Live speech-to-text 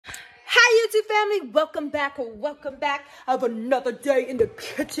YouTube family, welcome back. I have another day in the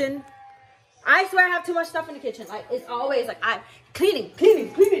kitchen. I swear I have too much stuff in the kitchen. Like, it's always like I cleaning,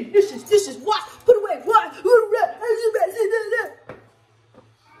 dishes, wash, put away, wash.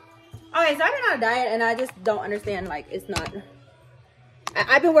 Okay, so I've been on a diet and I just don't understand. Like, it's not.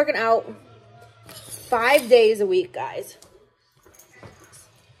 I've been working out 5 days a week, guys.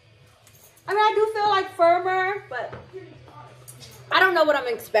 I mean, I do feel like firmer, but I don't know what I'm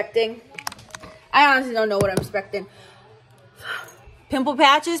expecting. I honestly don't know what I'm expecting. Pimple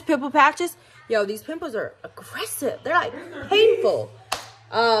patches. Yo, these pimples are aggressive. They're like painful.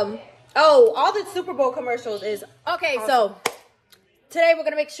 Oh, all the Super Bowl commercials is okay. Awesome. So today we're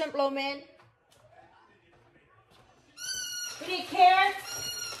gonna make shrimp lo mein. We need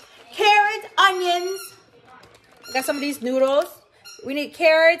carrots, onions. I got some of these noodles. We need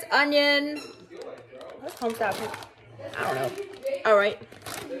carrots, onion. What's homestyle? I don't know. All right.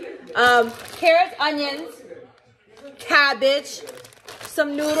 Carrots, onions, cabbage,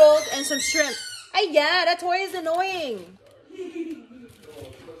 some noodles, and some shrimp. Hey, yeah, that toy is annoying.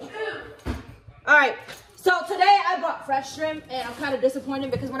 All right. So today I bought fresh shrimp, and I'm kind of disappointed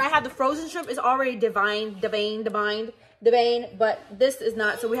because when I have the frozen shrimp, it's already deveined, but this is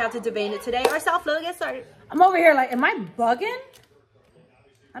not. So we have to devein it today ourselves. Let's get started. I'm over here like, am I bugging?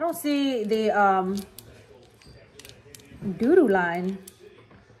 I don't see the doo-doo line.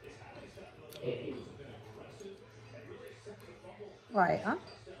 Like, I'm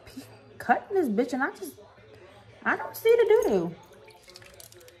cutting this bitch and I don't see the doo-doo.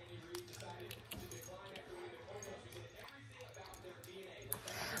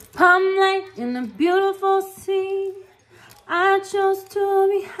 I'm like in a beautiful sea. I chose to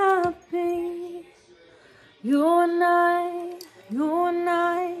be happy. You and I,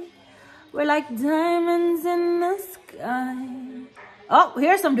 we're like diamonds in the sky. Oh,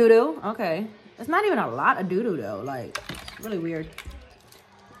 here's some doo-doo. Okay. It's not even a lot of doo-doo though. Like, really weird.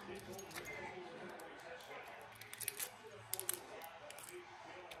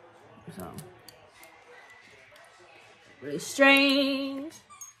 So, really strange.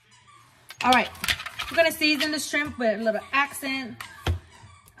 All right. We're going to season the shrimp with a little accent,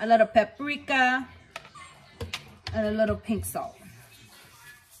 a little paprika, and a little pink salt.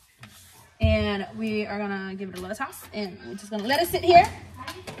 And we are gonna give it a little toss, and we're just gonna let it sit here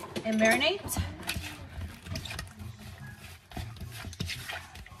and marinate.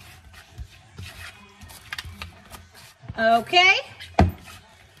 Okay.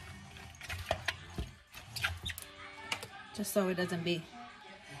 Just so it doesn't be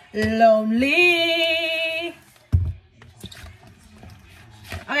lonely.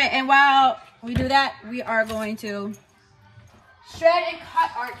 Okay, and while we do that, we are going to shred and cut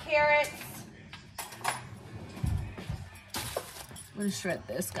our carrots. I'm gonna shred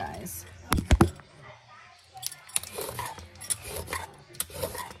this, guys.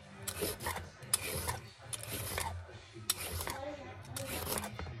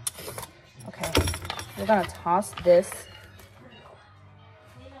 Okay, we're gonna toss this,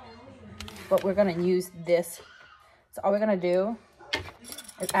 but we're gonna use this. So all we're gonna do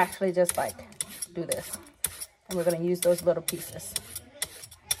is actually just like do this. And we're gonna use those little pieces.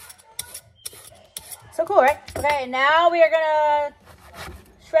 So cool, right? Okay, now we are gonna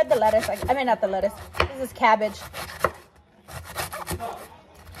shred the lettuce. I mean, not the lettuce. This is cabbage.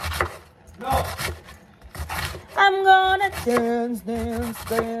 No. I'm gonna dance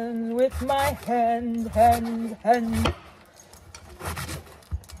with my hands.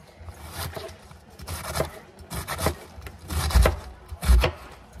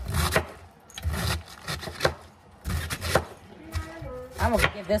 I'm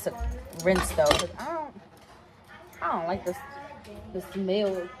gonna give this a rinse though, because I don't like the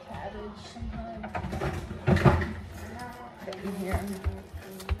smell of cabbage sometimes. Put it in here.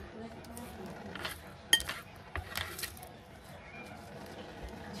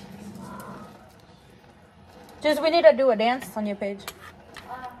 Just, we need to do a dance on your page.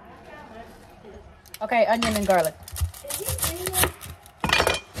 Okay, onion and garlic.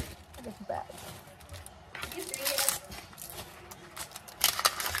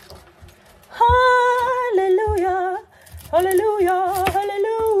 Hallelujah, hallelujah,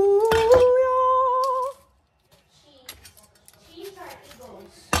 hallelujah. She's our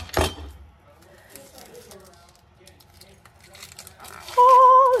eagles.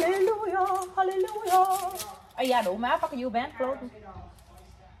 Hallelujah, hallelujah. Ay, ja, doe maar. Pak je band floten.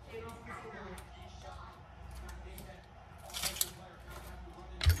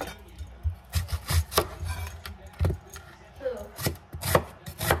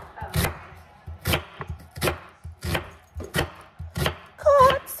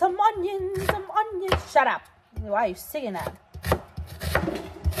 onions. shut up. Why are you singing that?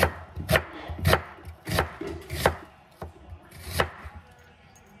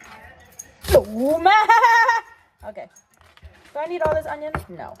 Oh, man. Okay. Do I need all this onion?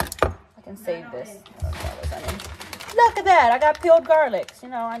 No. I can save this. I don't need all this onion. Look at that. I got peeled garlics. You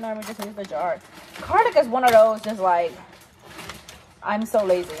know, I normally just use the jar. Garlic is one of those just like, I'm so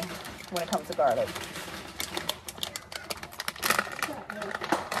lazy when it comes to garlic.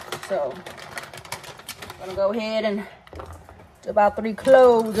 So, I'm gonna go ahead and do about 3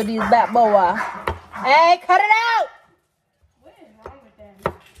 cloves of these bad boy. Hey, cut it out! What is wrong with them?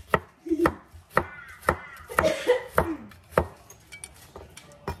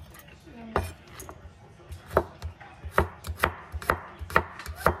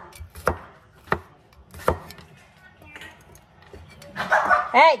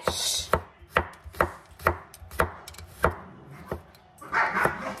 Hey, shh!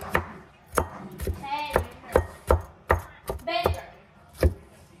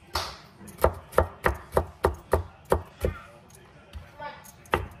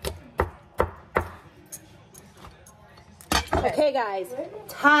 Okay, guys,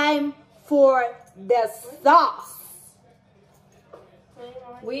 time for the sauce.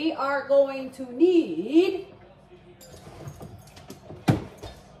 We are going to need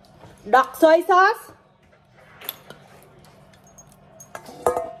dark soy sauce.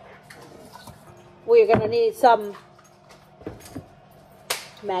 We're gonna need some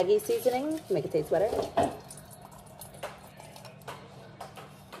Maggi seasoning to make it taste better.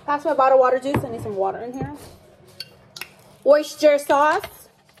 Pass me a bottle of water juice. I need some water in here. Oyster sauce.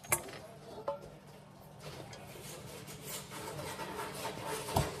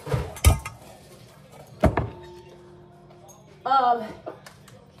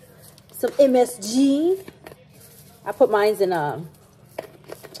 Some MSG. I put mine in a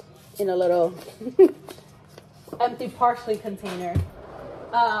little empty parsley container.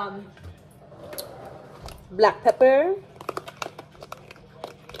 Black pepper.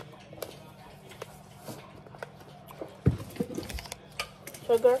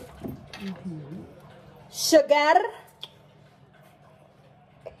 Sugar. Sugar.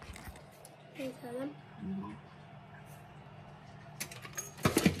 Can you tell them?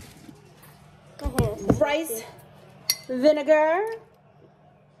 Go ahead. Rice vinegar.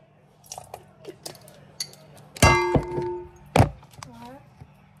 Water.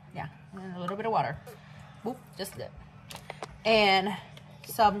 Yeah, and a little bit of water. Boop, just it. And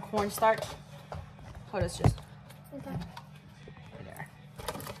some cornstarch. Hold this just. Okay. There.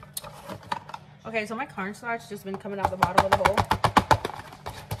 Okay, so my cornstarch just been coming out the bottom of the bowl.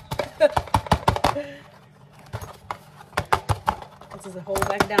 This is a hole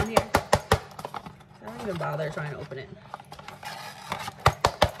back down here. I don't even bother trying to open it.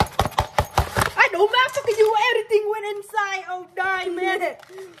 I know, motherfucker, you everything went inside. Oh, die, man.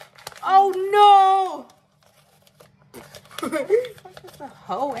 Oh, no. What's the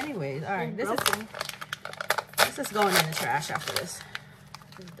hole anyways? All right, this is going in the trash after this.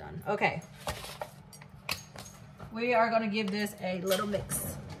 This is done. Okay. We are going to give this a little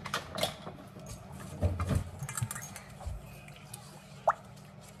mix.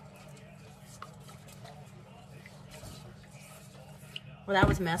 Well, that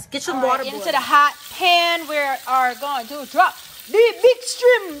was a mess. Get some water into the hot pan. We are going to drop the big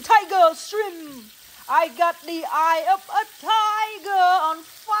shrimp, tiger shrimp. I got the eye of a tiger on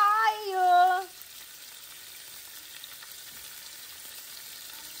fire.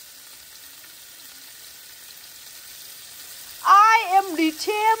 I am the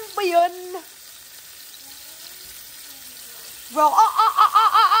champion. Roll.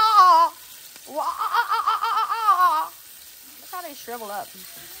 Look how they shrivel up.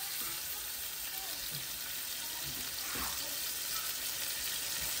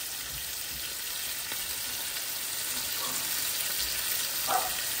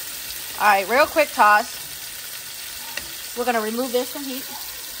 All right, real quick toss. We're gonna remove this from heat.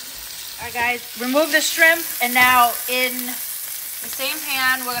 All right, guys, remove the shrimp, and now in the same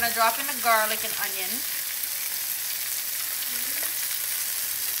pan, we're gonna drop in the garlic and onion.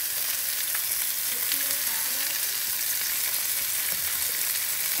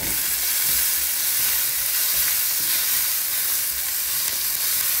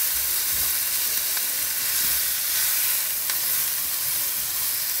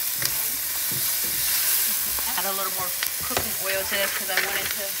 Add a little more cooking oil to this because I wanted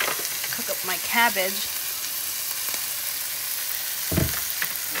to cook up my cabbage.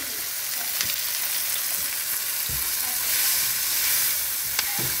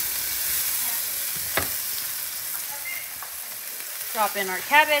 Drop in our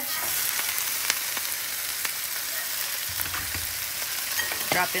cabbage.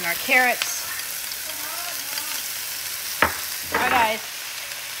 Drop in our carrots. All right, guys.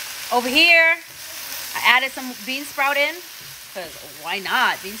 Over here, I added some bean sprout in. Because why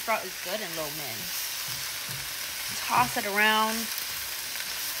not? Bean sprout is good in lo mein. Toss it around.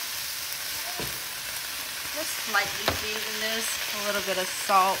 Just slightly season this. A little bit of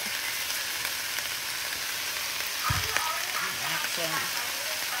salt.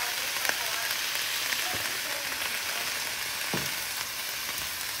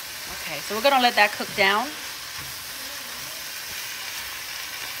 Okay, so we're gonna let that cook down.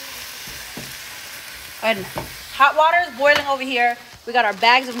 And hot water is boiling over here. We got our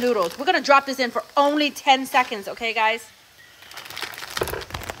bags of noodles. We're gonna drop this in for only 10 seconds, okay, guys?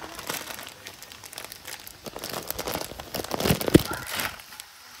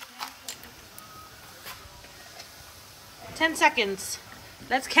 Seconds.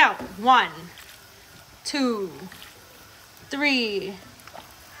 Let's count. 1, 2, 3,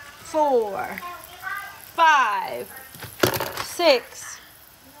 4, 5, 6,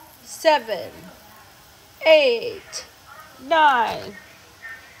 7, 8, 9,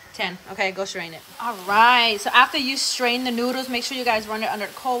 10. Okay, go strain it. All right. So after you strain the noodles, make sure you guys run it under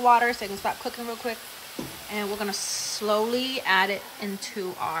cold water so it can stop cooking real quick. And we're gonna slowly add it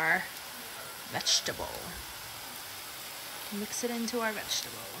into our vegetable. Mix it into our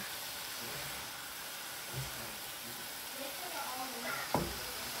vegetable.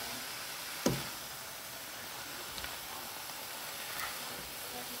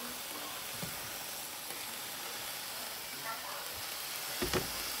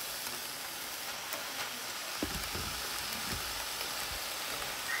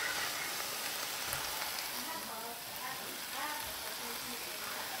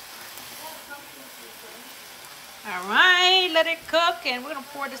 All right, let it cook, and we're gonna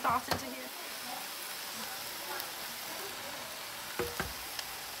pour the sauce into here.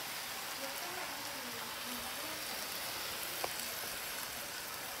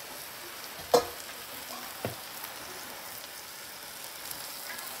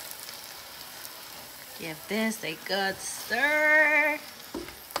 Give this a good stir.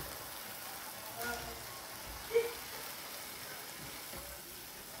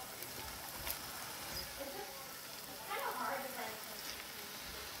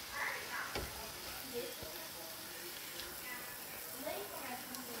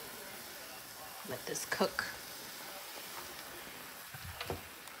 Let this cook.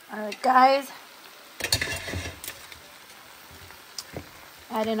 All right, guys.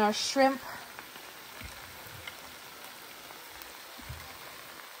 Add in our shrimp.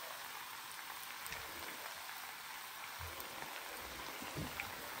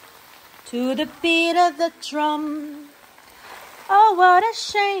 To the beat of the drum. Oh, what a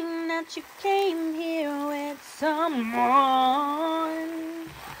shame that you came here with someone.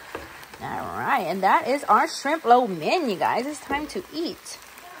 All right, and that is our shrimp lo mein, you guys. It's time to eat.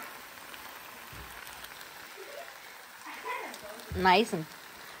 Nice and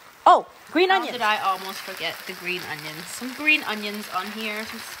oh, green onions. How did I almost forget the green onions? Some green onions on here,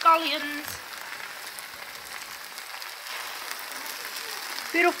 some scallions.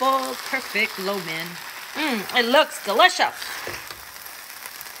 Beautiful, perfect lo mein. It looks delicious.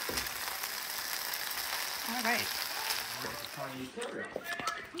 All right.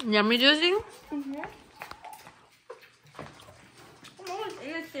 Yummy juicy? Mm-hmm. I'm always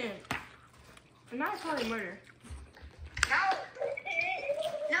innocent. I'm not probably murder. No,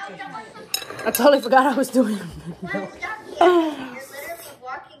 I totally forgot I was doing it. you're literally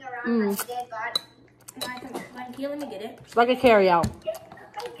walking around like a dead body. Here, let me get it. It's like a carry out.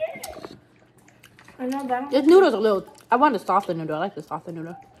 I know, but This noodle's a little. I want the softer noodle. I like the softer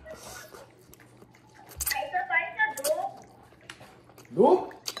noodle.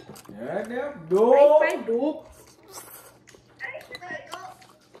 Duke? Yeah, yeah, Duke. Duke.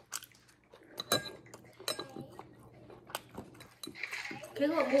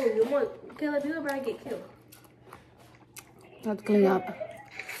 Caleb, move. You want Caleb, you're about to get killed. Let's clean up.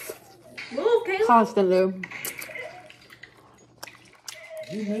 Move, Caleb. Constantly.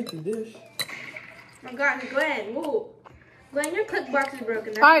 You make the dish. Oh my God, Glenn, move. Glenn, your cook box is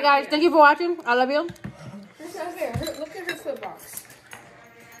broken. All right, guys. Thank you for watching. I love you. That's not fair. Look at her foot box.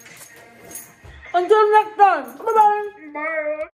 Until next time. Bye-bye. Bye.